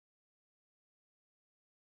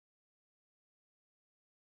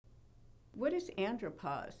What is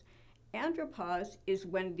andropause? Andropause is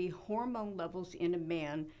when the hormone levels in a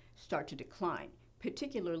man start to decline,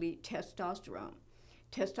 particularly testosterone.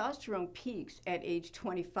 Testosterone peaks at age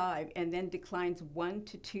 25 and then declines 1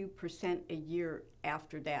 to 2% a year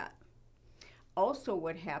after that. Also,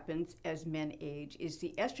 what happens as men age is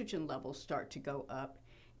the estrogen levels start to go up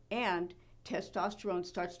and testosterone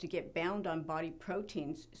starts to get bound on body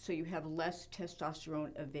proteins, so you have less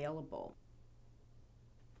testosterone available.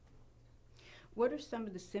 What are some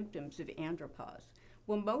of the symptoms of andropause?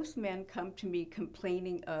 Well, most men come to me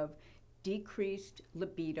complaining of decreased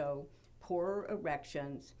libido, poor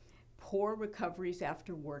erections, poor recoveries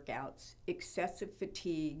after workouts, excessive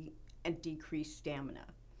fatigue, and decreased stamina.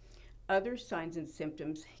 Other signs and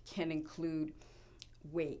symptoms can include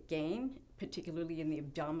weight gain, particularly in the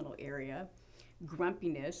abdominal area,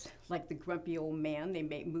 grumpiness, like the grumpy old man, they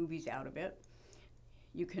make movies out of it.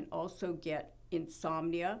 You can also get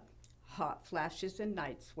insomnia, hot flashes and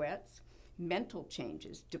night sweats, mental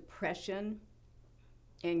changes, depression,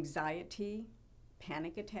 anxiety,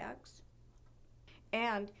 panic attacks.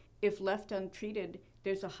 And if left untreated,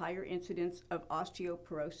 there's a higher incidence of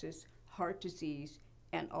osteoporosis, heart disease,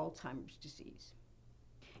 and Alzheimer's disease.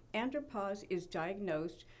 Andropause is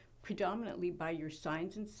diagnosed predominantly by your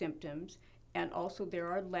signs and symptoms, and also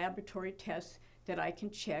there are laboratory tests that I can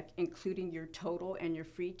check, including your total and your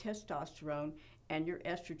free testosterone and your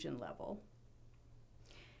estrogen level.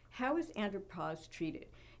 How is andropause treated?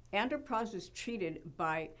 Andropause is treated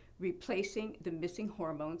by replacing the missing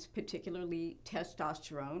hormones, particularly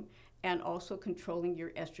testosterone, and also controlling your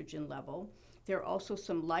estrogen level. There are also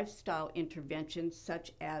some lifestyle interventions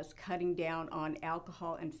such as cutting down on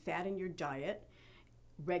alcohol and fat in your diet,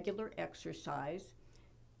 regular exercise,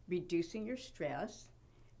 reducing your stress,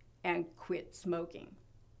 and quit smoking.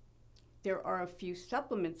 There are a few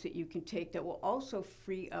supplements that you can take that will also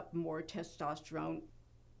free up more testosterone.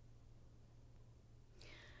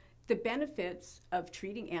 The benefits of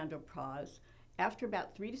treating andropause: after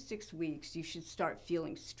about 3 to 6 weeks, you should start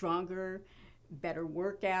feeling stronger, better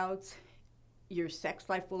workouts, your sex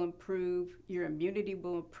life will improve, your immunity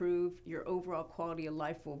will improve, your overall quality of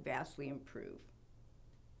life will vastly improve.